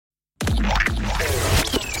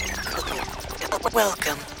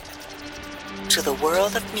Welcome to the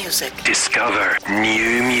world of music. Discover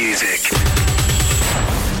new music.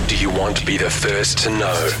 Do you want to be the first to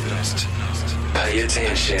know? Pay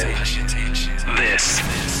attention.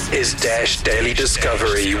 This is Dash Daily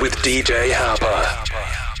Discovery with DJ Harper.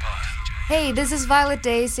 Hey, this is Violet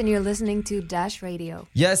Days, and you're listening to Dash Radio.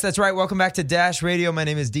 Yes, that's right. Welcome back to Dash Radio. My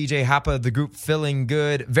name is DJ Hapa, the group Feeling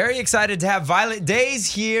Good. Very excited to have Violet Days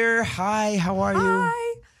here. Hi, how are you?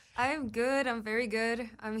 Hi, I'm good. I'm very good.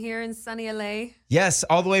 I'm here in sunny LA. Yes,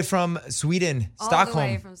 all the way from Sweden, Stockholm. All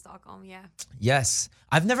the way from Stockholm, yeah. Yes,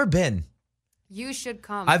 I've never been. You should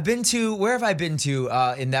come. I've been to, where have I been to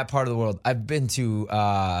in that part of the world? I've been to,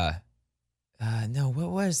 no, what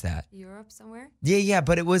was that? Europe somewhere? Yeah,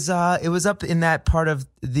 but it was up in that part of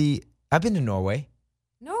I've been to Norway.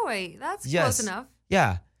 Norway, that's Yes. close enough.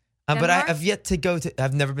 Yeah, but Denmark? I've yet to go to,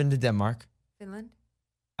 I've never been to Denmark. Finland?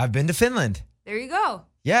 I've been to Finland. There you go.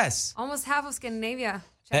 Yes. Almost half of Scandinavia.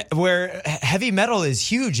 Where heavy metal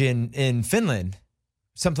is huge in Finland.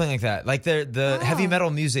 Something like that. Like the heavy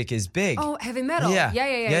metal music is big. Oh, heavy metal. Yeah.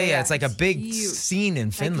 Yeah. It's like a big huge. scene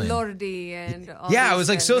in Finland. Like Lordi and all Yeah, I these, was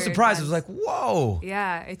like so weird surprised. I was bands. like, whoa.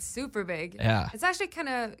 Yeah, it's super big. Yeah. It's actually kind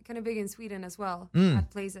of big in Sweden as well,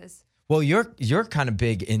 at places. Well, you're kind of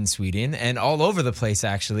big in Sweden and all over the place,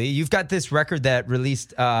 actually. You've got this record that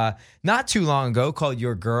released not too long ago called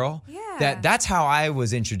Your Girl. Yeah. That's how I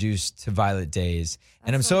was introduced to Violet Days.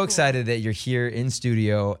 And I'm so cool. excited that you're here in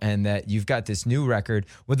studio and that you've got this new record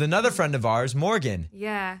with another friend of ours, Morgan.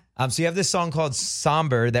 Yeah. So you have this song called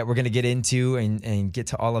Somber that we're going to get into and get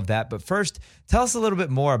to all of that. But first, tell us a little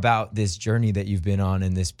bit more about this journey that you've been on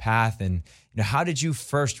and this path. And how did you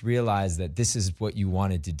first realize that this is what you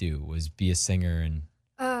wanted to do, was be a singer?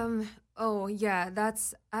 And Oh yeah,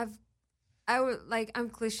 I'm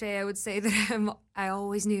cliche. I would say that I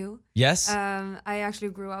always knew. yes? I actually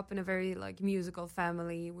grew up in a very musical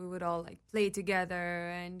family. We would all play together,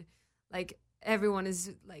 and everyone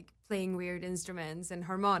is playing weird instruments and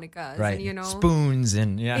harmonicas, right. and Spoons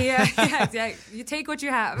and yeah, exactly. You take what you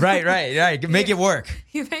have. right. Make it work.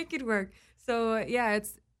 You make it work. So yeah,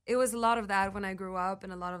 it was a lot of that when I grew up,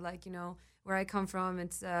 and a lot of where I come from.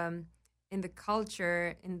 It's in the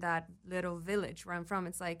culture in that little village where I'm from.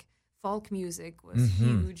 It's folk music was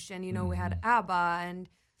huge, and we had ABBA and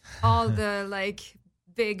all the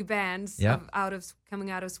big bands coming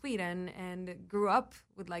out of Sweden, and grew up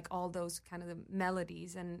with all those kind of the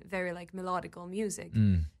melodies and very melodical music.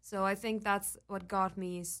 So I think that's what got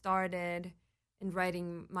me started in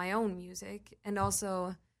writing my own music. And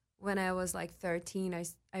also when I was 13,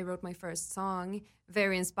 I wrote my first song,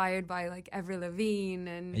 very inspired by Avril Lavigne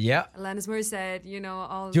and Alanis Morissette,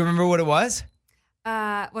 all. Do you remember what it was?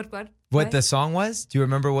 What The song was? Do you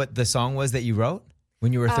remember what the song was that you wrote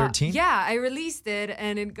when you were 13? Yeah, I released it,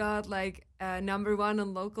 and it got number 1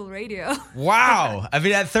 on local radio. Wow. I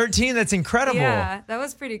mean, at 13, that's incredible. Yeah, that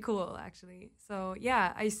was pretty cool, actually. So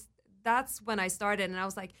yeah, that's when I started, and I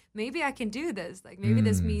was like, maybe I can do this. Maybe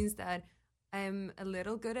this means that I'm a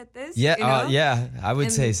little good at this. Yeah, yeah, I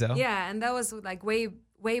would say so. Yeah, and that was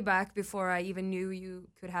way back before I even knew you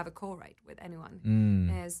could have a co-write with anyone.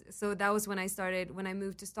 So that was when I started. When I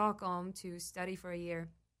moved to Stockholm to study for a year,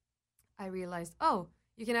 I realized,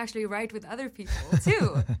 you can actually write with other people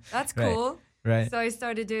too. That's cool. Right. So I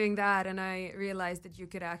started doing that, and I realized that you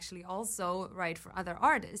could actually also write for other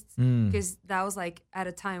artists, because that was at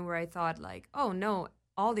a time where I thought oh no,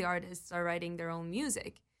 all the artists are writing their own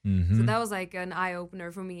music. So that was an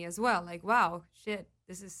eye-opener for me as well. Wow, shit,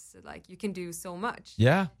 this is you can do so much.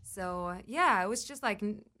 Yeah. So yeah, it was just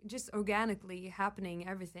just organically happening,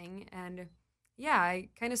 everything. And yeah, I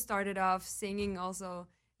kind of started off singing also.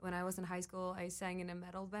 When I was in high school, I sang in a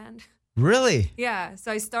metal band. Really? Yeah,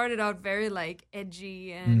 so I started out very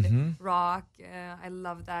edgy and rock. I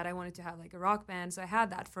loved that. I wanted to have a rock band, so I had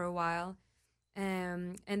that for a while.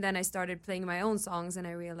 And then I started playing my own songs, and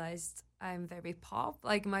I realized I'm very pop,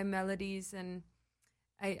 my melodies, and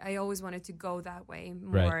I always wanted to go that way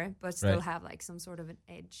more, but still have some sort of an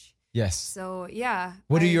edge. Yes. So yeah.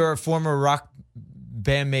 What do your former rock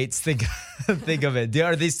bandmates think of it?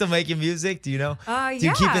 Are they still making music? Do you know? Do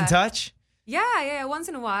you keep in touch? Yeah. Once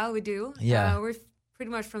in a while we do. Yeah. We're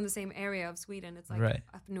pretty much from the same area of Sweden. It's right.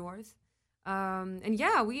 up north. And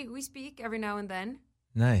yeah, we speak every now and then.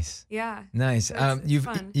 Nice. Yeah. Nice. So it's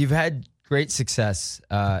fun. You've had great success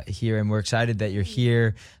here, and we're excited that you're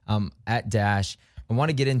here at Dash. I want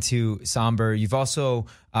to get into Somber. You've also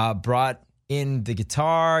brought in the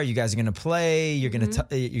guitar. You guys are gonna play. You're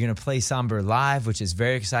gonna play Somber live, which is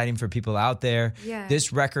very exciting for people out there. Yeah.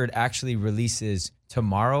 This record actually releases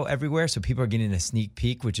tomorrow everywhere, so people are getting a sneak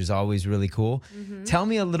peek, which is always really cool. Tell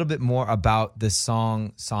me a little bit more about the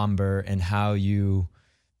song Somber and how you,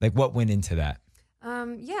 like, what went into that.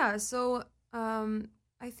 So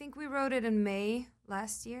I think we wrote it in May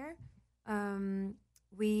last year.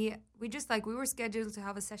 We just we were scheduled to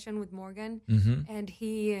have a session with Morgan, and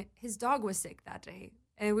his dog was sick that day,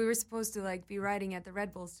 and we were supposed to be writing at the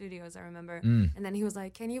Red Bull Studios, I remember. And then he was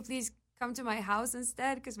like, "Can you please come to my house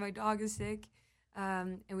instead, because my dog is sick?"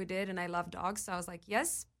 And we did, and I love dogs, so I was like,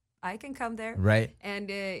 "Yes, I can come there." Right. And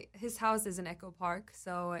his house is in Echo Park,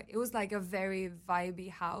 so it was a very vibey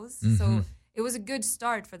house. So it was a good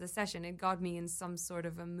start for the session. It got me in some sort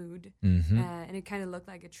of a mood, and it kind of looked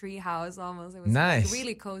like a tree house almost. It was nice.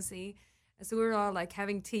 Really cozy. And so we were all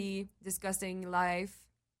having tea, discussing life,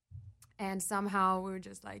 and somehow we were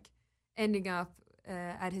just ending up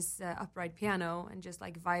at his upright piano and just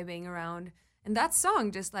vibing around. And that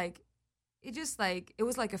song just it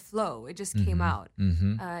was like a flow. It just came out.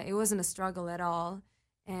 It wasn't a struggle at all.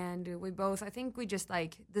 And we both, I think we just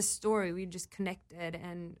the story, we just connected,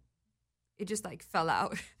 and it just fell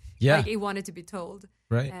out. Yeah. It wanted to be told.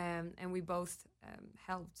 Right. And we both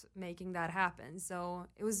helped making that happen. So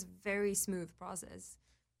it was a very smooth process.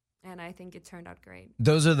 And I think it turned out great.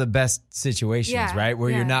 Those are the best situations, right?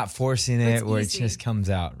 Where you're not forcing it, where easy. it just comes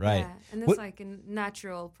out, right? Yeah, and it's a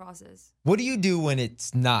natural process. What do you do when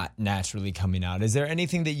it's not naturally coming out? Is there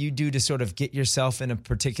anything that you do to sort of get yourself in a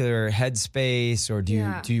particular headspace, or do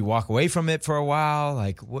you walk away from it for a while?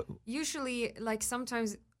 What? Usually,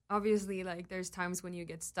 sometimes, obviously, there's times when you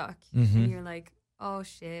get stuck and you're like, oh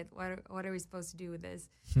shit, what are we supposed to do with this?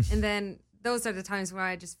 And then those are the times where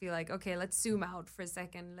I just feel okay, let's zoom out for a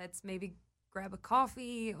second. Let's maybe grab a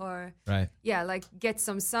coffee or get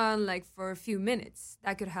some sun for a few minutes.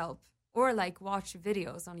 That could help. Or watch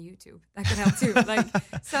videos on YouTube. That could help too.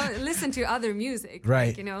 So listen to other music.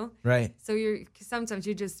 Right. Right. So sometimes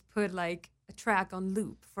you just put a track on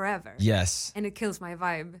loop forever. Yes. And it kills my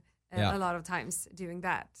vibe a lot of times doing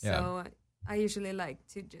that. So I usually like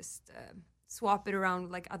to just swap it around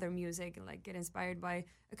with other music and get inspired by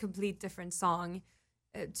a complete different song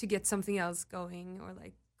to get something else going, or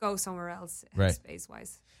go somewhere else space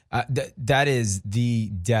wise. That is the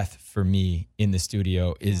death for me in the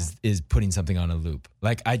studio is putting something on a loop.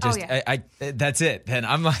 I that's it. Then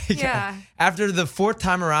I'm after the fourth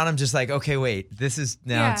time around, I'm just okay, wait, this is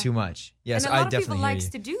now too much. Yes, and a lot I of definitely people hear likes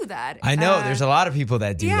you. to do that. I know there's a lot of people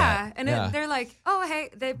that do that. And they're like, oh, hey,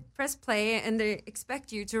 they press play and they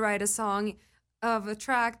expect you to write a song of a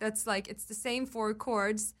track that's it's the same 4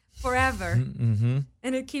 chords forever, and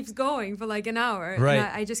it keeps going for an hour. Right. And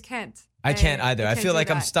I just can't. I can't either. I feel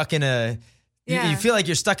I'm stuck in a. You feel like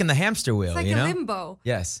you're stuck in the hamster wheel. It's you know, a limbo.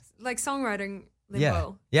 Yes. Songwriting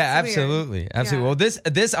limbo. Yeah, It's absolutely, weird. absolutely. Well,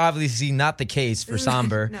 this obviously not the case for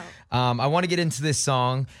Somber. No. I want to get into this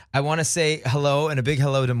song. I want to say hello and a big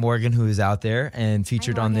hello to Morgan, who is out there and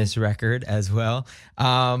featured on this record as well.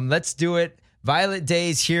 Let's do it. Violet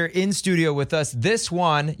Days here in studio with us. This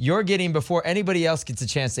one you're getting before anybody else gets a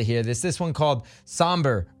chance to hear this. This one called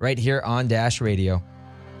Somber right here on Dash Radio.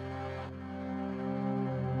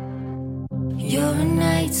 You're a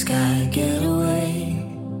night sky getaway.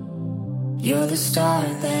 You're the star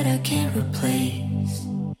that I can't replace.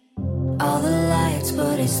 All the lights,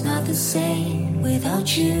 but it's not the same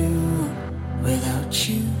without you, without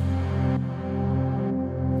you.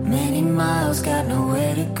 Many miles, got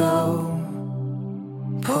nowhere to go.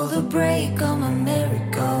 Pull the brake on my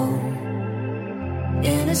merry-go.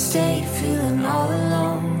 In a state, feeling all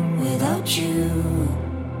alone without you,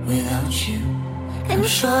 without you. I'm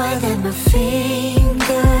sure that my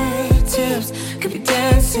fingertips could be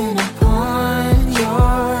dancing upon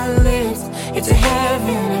your lips. It's a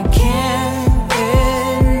heaven I can't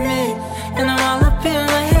admit, and I'm all up in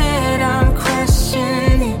my head, I'm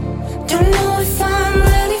questioning. Don't know if I'm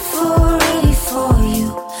ready for you.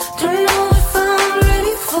 Don't know if I'm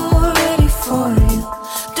ready for you.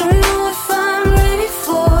 Don't know if I'm ready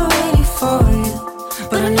for you.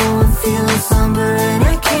 But I know I'm feeling somber and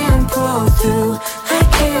I can't pull through. I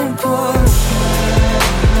can't pull.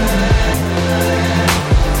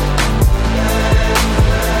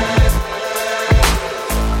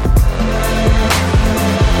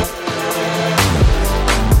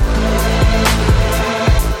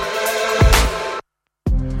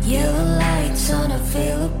 Yellow lights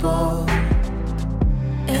unavailable.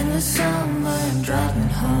 In the summer I'm driving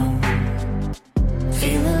home.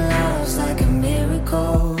 Feeling love's like a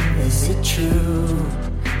miracle. Is it true?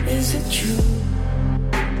 Is it true?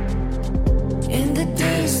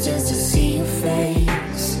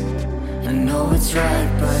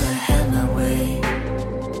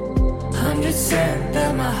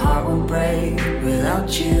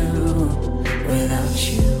 without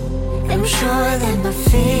you. I'm sure that my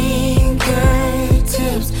fingertips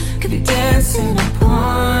could be dancing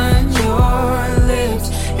upon your lips.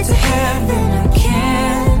 It's a heaven I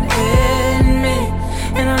can't admit,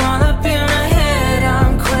 and I'm all up in my head,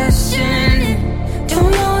 I'm questioning.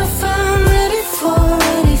 Don't know if I'm ready for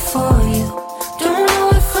you. Don't know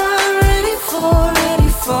if I'm ready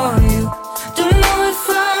for you. Don't know if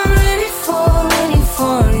I'm ready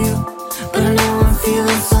for you. But I know I'm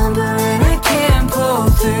feeling somber and I can't pull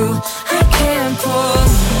through. I can't pull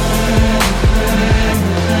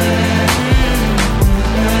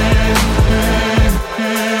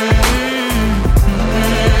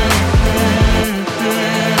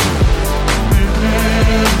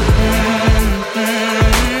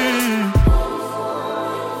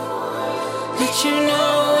Let you know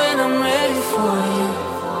when I'm ready for you.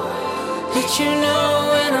 Let you know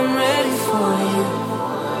when I'm ready for you.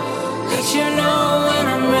 Let you know when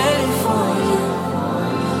I'm ready for you.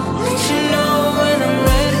 Let you know when I'm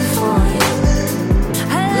ready for you.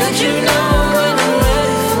 Let you know when I'm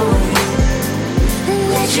ready for you.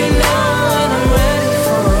 Let you know when I'm ready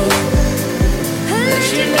for you. Let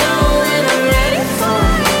you know when I'm ready for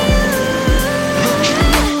you.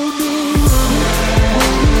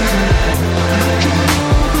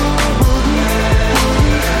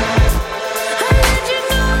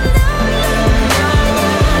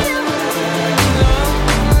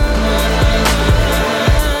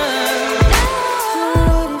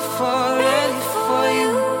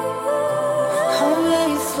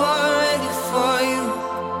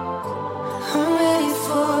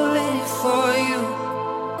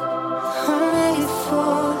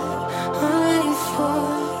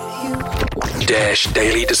 Dash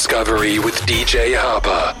Daily Discovery with DJ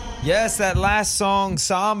Harper. Yes, that last song,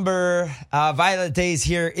 Somber. Violet Days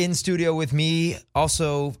here in studio with me.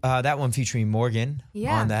 Also, that one featuring Morgan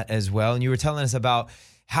on that as well. And you were telling us about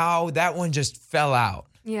how that one just fell out.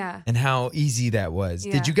 Yeah. And how easy that was.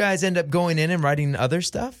 Yeah. Did you guys end up going in and writing other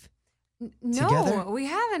stuff? No, together? we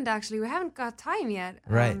haven't actually. We haven't got time yet.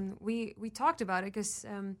 Right. We talked about it because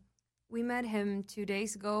we met him 2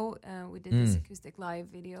 days ago. We did this acoustic live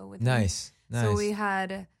video with him. Nice. So we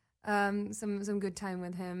had some good time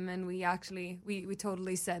with him, and we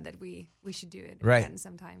totally said that we should do it again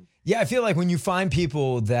sometime. Yeah, I feel like when you find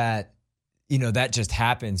people that, that just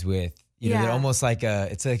happens with, they're almost like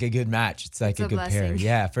it's like a good match. It's like a good blessing. pair.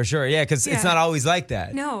 Yeah, for sure. Yeah, because it's not always like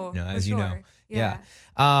that. No, as for you know. sure. Yeah.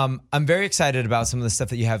 I'm very excited about some of the stuff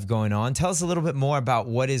that you have going on. Tell us a little bit more about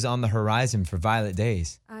what is on the horizon for Violet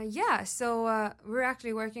Days. So we're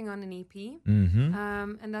actually working on an EP,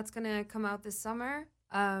 and that's gonna come out this summer.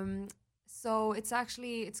 So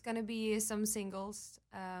it's gonna be some singles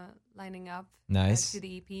lining up Nice. to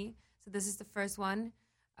the EP. So this is the first one.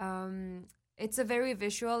 It's a very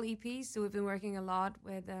visual EP, so we've been working a lot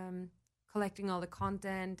with collecting all the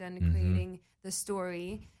content and creating the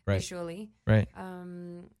story visually. Right.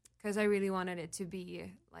 Because I really wanted it to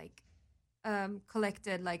be like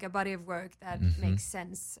collected, like a body of work that makes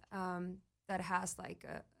sense, that has like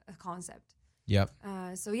a concept. Yep.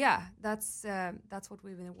 So yeah, that's what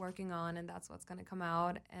we've been working on, and that's what's gonna come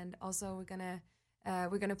out. And also we're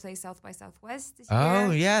gonna play South by Southwest this year.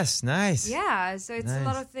 Oh yes, nice. Yeah, so it's Nice. a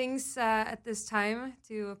lot of things at this time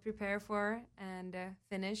to prepare for and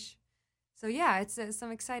finish. So yeah, it's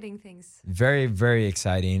some exciting things. Very, very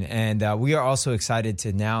exciting. And we are also excited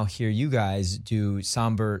to now hear you guys do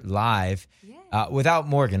Somber live. Without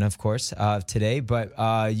Morgan, of course, today, but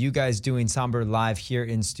you guys doing Somber live here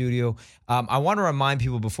in studio. I want to remind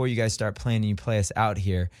people before you guys start playing and you play us out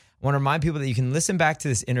here, I want to remind people that you can listen back to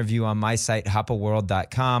this interview on my site,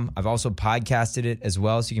 hoppaworld.com. I've also podcasted it as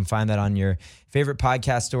well, so you can find that on your favorite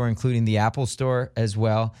podcast store, including the Apple Store as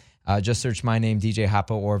well. Just search my name, DJ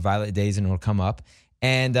Hoppa or Violet Days, and it'll come up.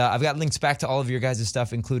 And I've got links back to all of your guys'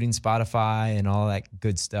 stuff, including Spotify and all that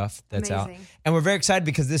good stuff that's Amazing. out. And we're very excited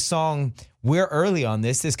because this song, we're early on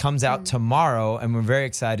this. This comes out tomorrow, and we're very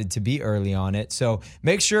excited to be early on it. So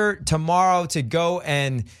make sure tomorrow to go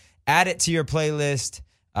and add it to your playlist,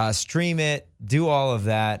 stream it, do all of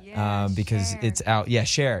that because share. it's out. Yeah,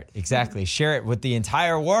 share it. Exactly. Share it with the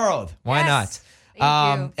entire world. Why Yes. not?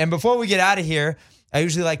 Thank you. And before we get out of here, I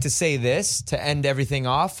usually like to say this to end everything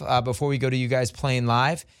off before we go to you guys playing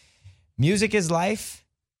live. Music is life,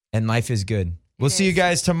 and life is good. We'll see you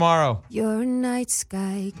guys tomorrow. You're a night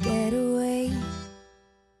sky getaway.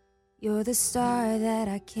 You're the star that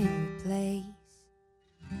I can't replace.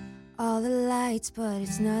 All the lights, but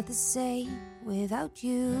it's not the same without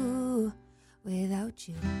you, without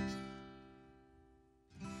you.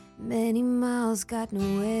 Many miles, got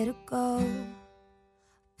nowhere to go.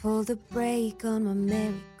 Pull the brake on my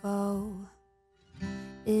merry-go.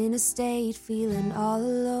 in a state feeling all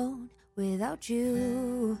alone without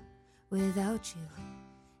you, without you.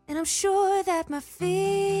 And I'm sure that my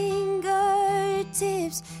fingertips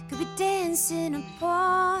could be dancing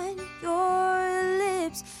upon your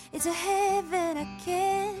lips. It's a heaven I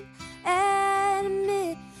can't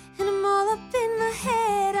admit, and I'm all up in my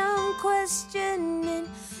head, I'm questioning.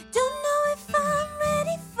 Don't know if I'm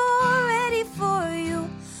ready for you.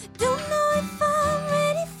 Don't know if I'm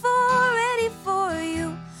ready for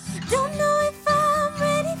you. Don't know if I'm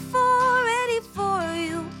ready for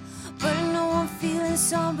you. But I know I'm feeling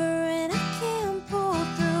somber and I can't pull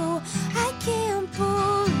through. I can't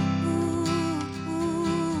pull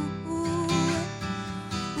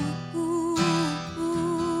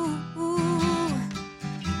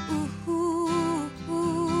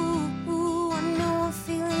I know I'm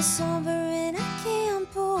feeling somber and I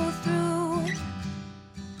can't pull through.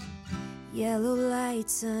 Yellow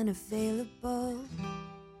lights unavailable.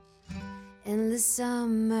 Endless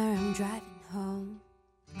summer, I'm driving home.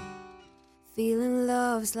 Feeling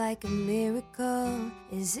love's like a miracle.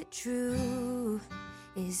 Is it true?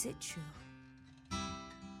 Is it true?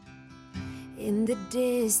 In the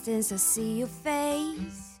distance I see your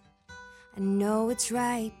face. I know it's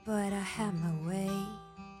right, but I have my way.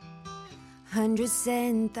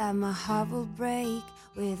 100% that my heart will break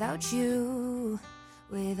without you,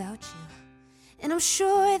 without you. And I'm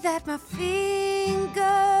sure that my fingertips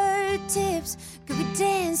could be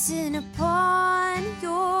dancing upon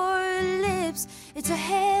your lips. It's a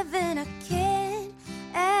heaven I can't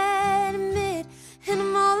admit, and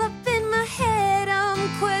I'm all up in my head, I'm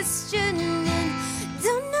questioning.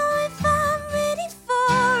 Don't know if I'm ready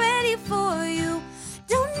for you.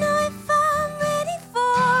 Don't know if I'm ready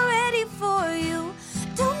for you.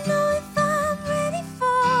 Don't know if I'm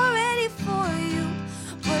ready for you.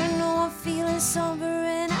 But I know I'm feeling somber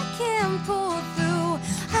and I can't pull through.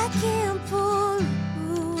 I can't pull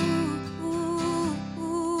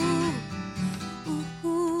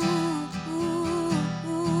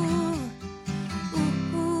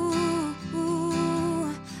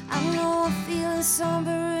I know I'm feeling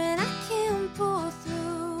somber and I can't pull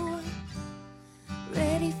through.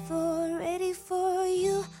 Ready for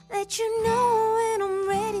you. Let you know when I'm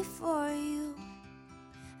ready for you.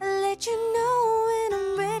 Let you know when I'm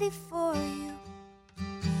ready for you.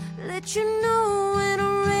 Let you know